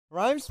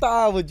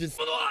RHYMESTYLE would just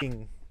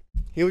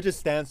he would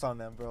just dance on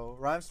them, bro.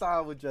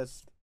 RHYMESTYLE would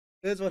just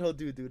here's what he'll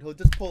do, dude. He'll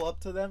just pull up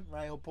to them,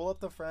 right? He'll pull up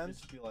to friends,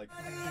 be like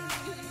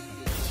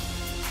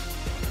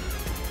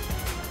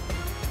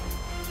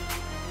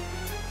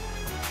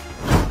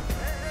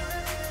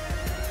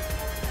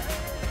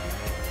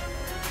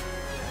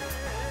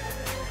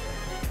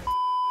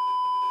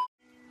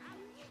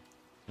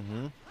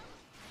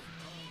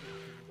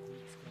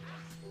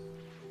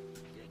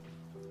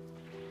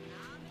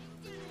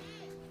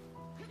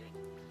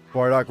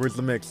Bardock, where's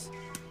the mix?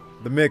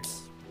 The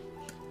mix.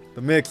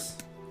 The mix.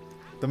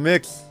 The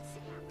mix.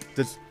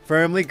 Just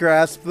firmly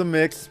grasp the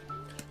mix.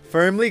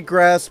 Firmly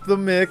grasp the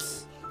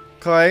mix.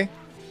 Okay?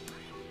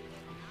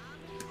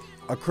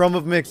 A crumb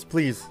of mix,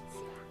 please.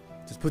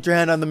 Just put your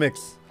hand on the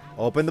mix.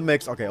 Open the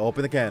mix. Okay,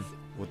 open the can.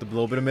 With a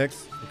little bit of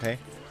mix. Okay?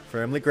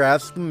 Firmly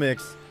grasp the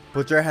mix.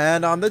 Put your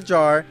hand on the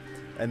jar.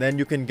 And then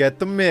you can get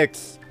the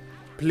mix.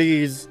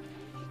 Please.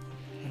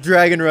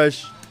 Dragon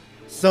Rush.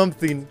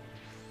 Something.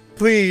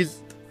 Please.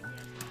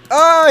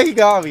 Ah, he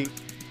got me.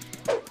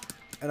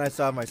 And I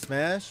saw my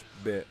smash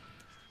bit.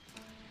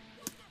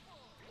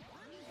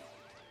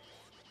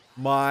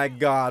 My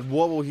God,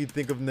 what will he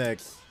think of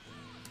next?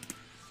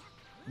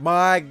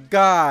 My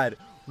God,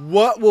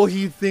 what will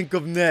he think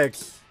of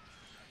next?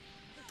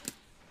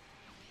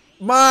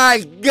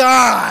 My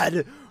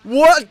God,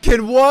 what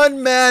can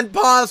one man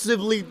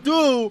possibly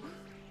do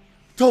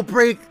to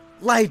break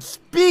light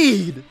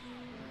speed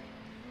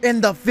in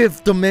the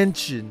 5th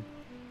dimension?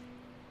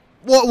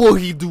 What will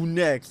he do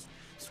next?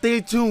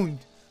 Stay tuned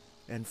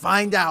and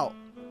find out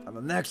on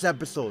the next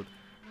episode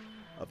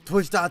of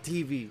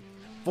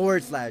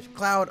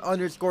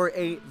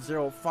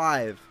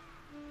twitch.tv/Cloud_805.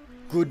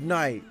 Good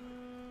night.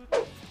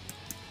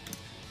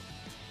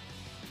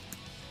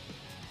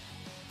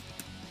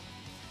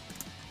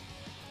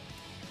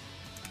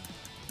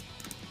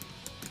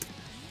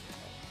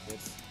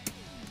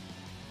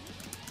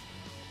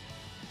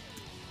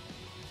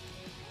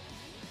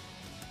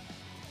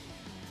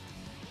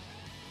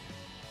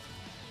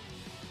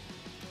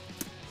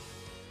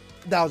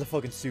 That was a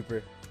fucking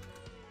super.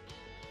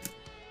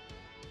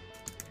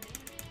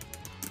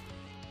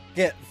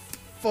 Get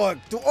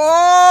fucked.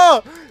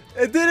 Oh!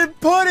 It didn't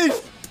punish!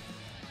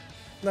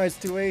 Nice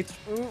 2H.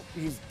 Ooh,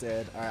 he's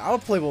dead. Alright, I'll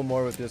play one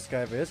more with this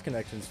guy, but his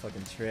connection's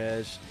fucking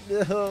trash.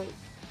 No.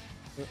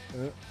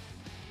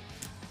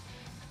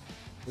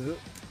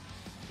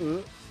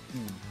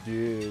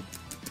 Dude.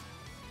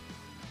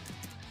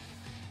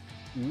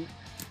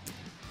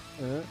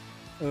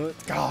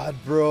 God,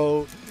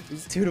 bro.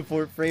 These 2 to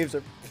 4 frames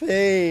are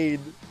pain.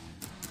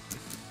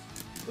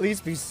 At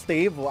least be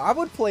stable. I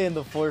would play in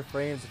the 4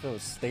 frames if it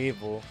was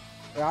stable.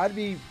 I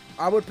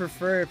would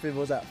prefer if it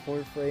was at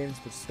 4 frames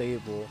but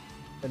stable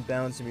and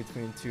bouncing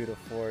between 2 to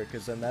 4,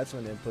 because then that's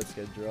when inputs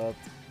get dropped.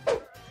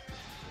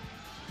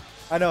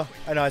 I know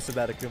I said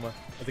that, Akuma.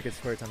 I think it's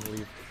fair time to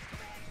leave.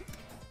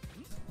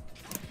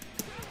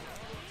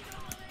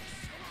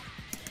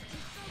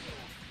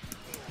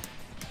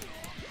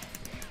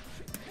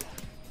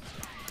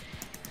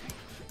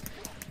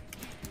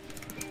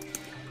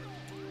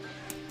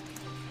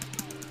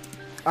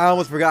 I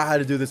almost forgot how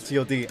to do this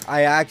TOD.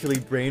 I actually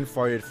brain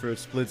farted for a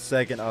split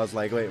second. I was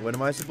like, wait, what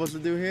am I supposed to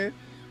do here?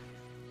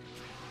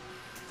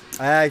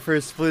 For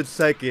a split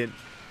second,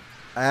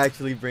 I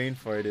actually brain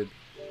farted.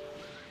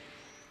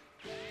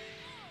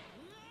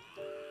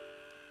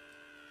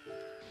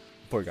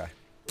 Poor guy.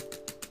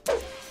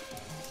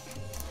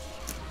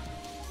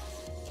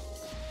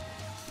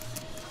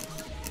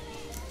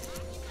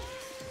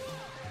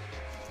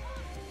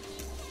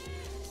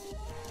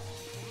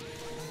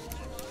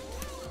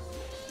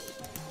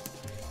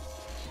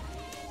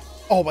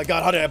 Oh my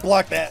God, how did I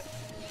block that?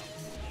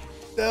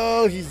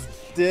 No, he's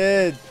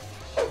dead.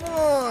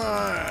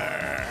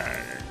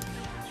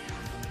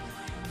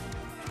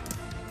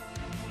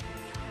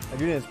 If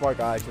you didn't spark,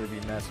 I'd actually be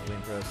massively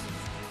impressed.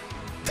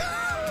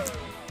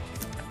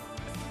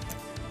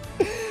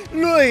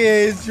 Look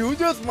at you,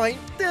 just my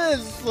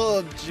test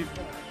subject.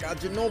 God,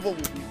 Genova will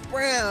be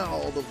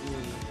proud of me.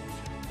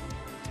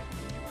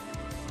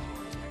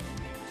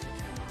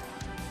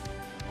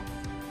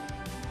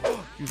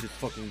 You just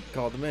fucking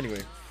called him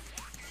anyway.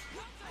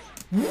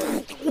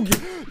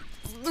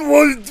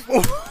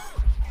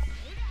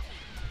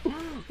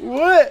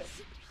 What?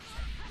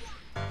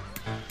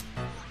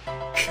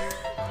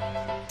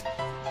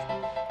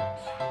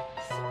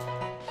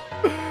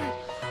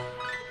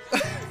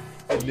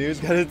 The dude's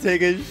gonna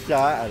take a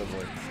shot out of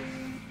it.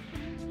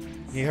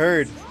 He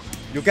heard.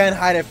 You can't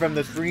hide it from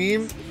the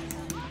stream.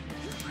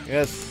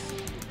 Yes.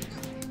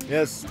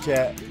 Yes,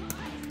 chat.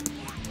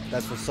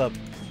 That's what's up.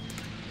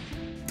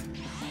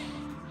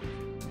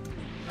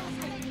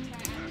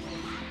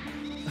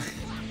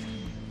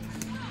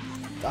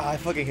 I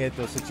fucking hate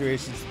those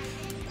situations.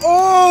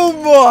 Oh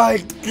my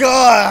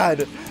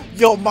God!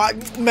 Yo,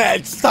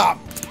 man, stop!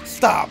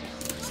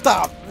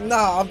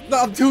 Nah,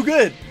 I'm too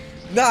good.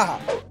 Nah.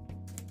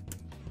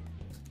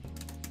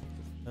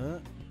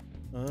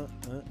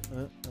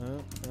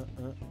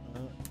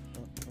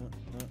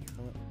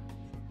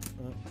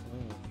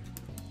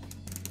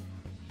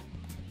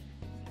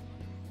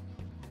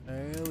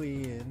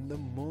 Early in the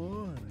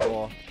morning.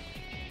 Oh.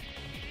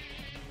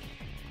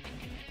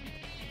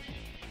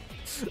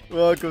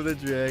 Welcome to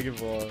Dragon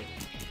Ball.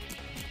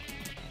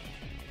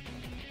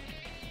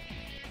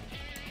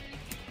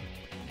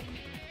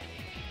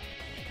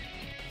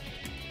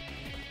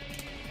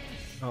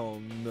 Oh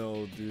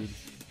no, dude.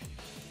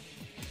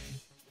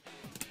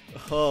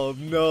 Oh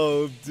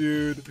no,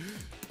 dude.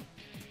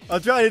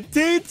 I'm trying to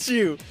teach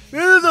you.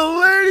 This is a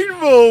learning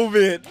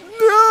moment.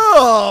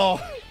 No!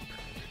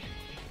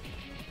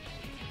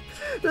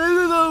 This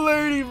is a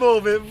learning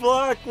moment.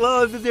 Block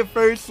loves is your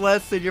first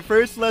lesson. Your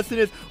first lesson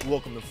is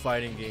welcome to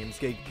fighting games.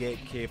 Get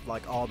caved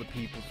like all the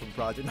people from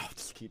Project. No,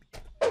 just kidding.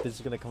 This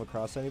is gonna come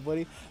across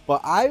anybody.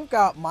 But I've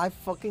got my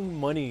fucking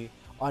money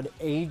on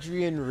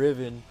Adrian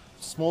Riven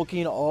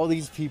smoking all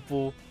these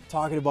people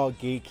talking about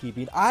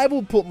gatekeeping. I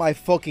will put my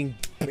fucking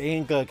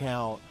bank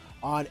account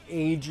on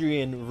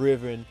Adrian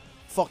Riven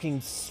fucking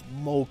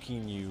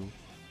smoking you.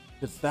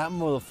 Because that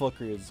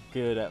motherfucker is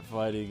good at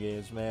fighting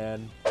games,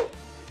 man.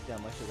 Yeah,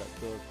 my shit got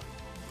cooked.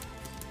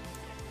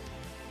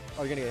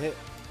 Oh, you're gonna get hit.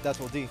 That's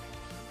OD.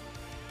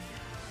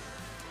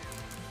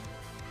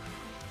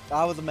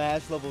 That was a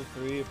match level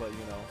 3, but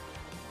you know.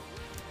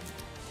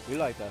 We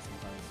like that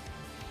sometimes.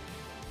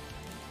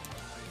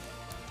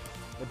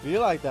 It be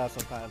like that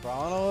sometimes, bro.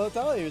 I don't know what to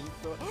tell you.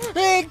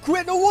 Hey,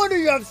 quit! No wonder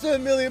you have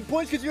 7 million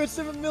points, because you're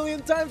 7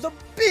 million times a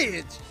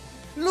bitch!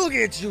 Look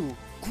at you!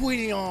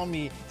 Quitting on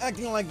me!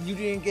 Acting like you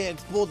didn't get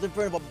exposed in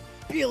front of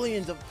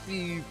billions of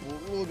people!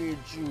 Look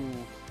at you!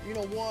 You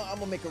know what? I'm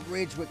gonna make a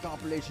rage quit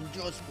compilation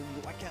just for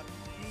you. I can't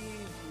believe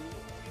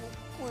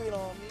you. You quit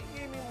on me.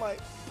 Give me my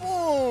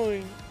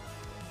point!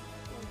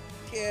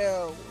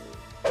 Yeah. I'm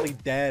actually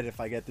dead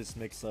if I get this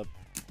mix up.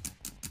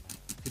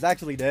 He's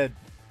actually dead.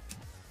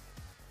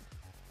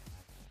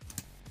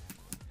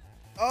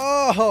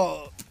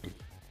 Oh!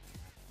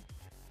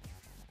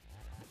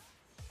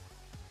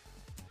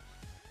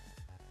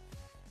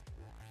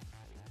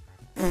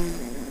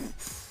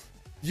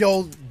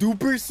 Yo,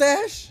 Duper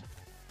Sash?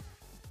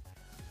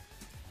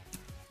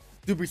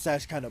 Duper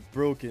Sash kind of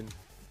broken.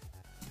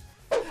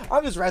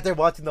 I'm just right there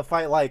watching the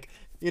fight like,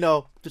 you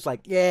know, just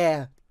like,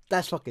 yeah,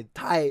 that's fucking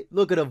tight.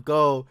 Look at them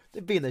go.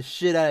 They're beating the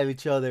shit out of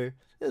each other.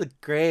 They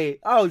look great.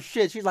 Oh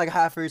shit, she's like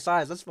half her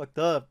size. That's fucked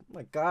up. Oh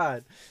my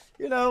god.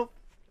 You know?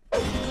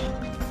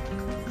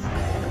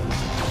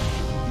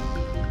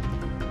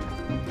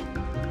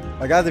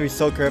 I got to be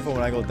so careful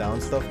when I go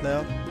down stuff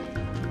now.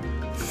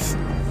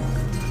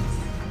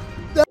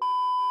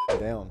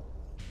 Down.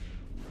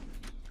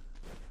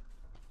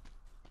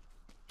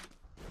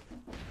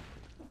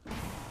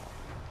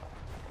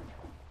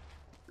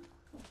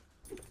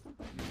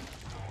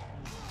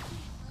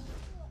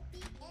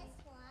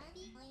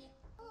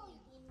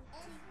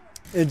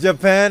 In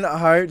Japan,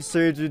 heart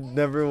surgery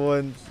never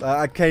won.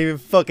 I can't even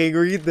fucking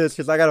read this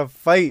because I gotta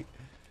fight.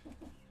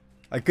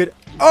 I could.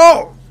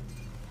 Oh!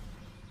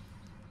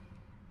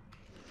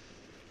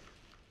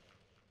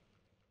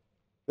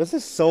 This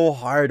is so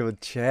hard with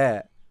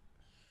chat.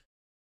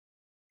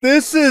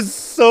 This is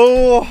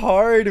so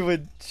hard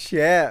with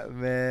chat,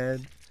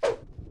 man.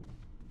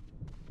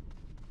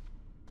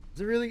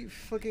 Is it really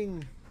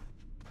fucking...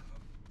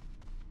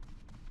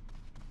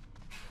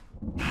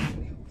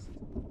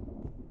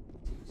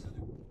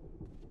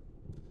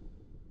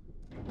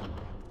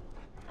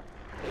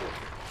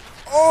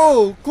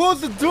 Oh!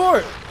 Close the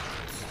door!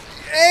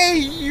 Hey,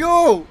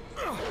 yo!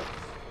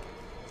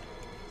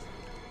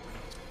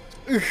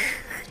 I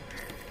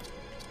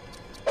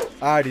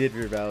already did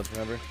rear balance,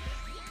 remember?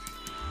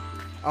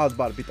 I was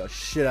about to beat the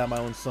shit out of my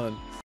own son.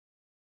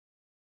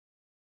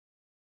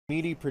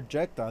 Meaty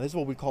projectile. This is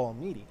what we call a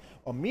meaty.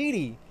 A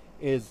meaty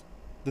is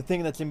the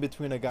thing that's in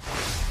between a guy.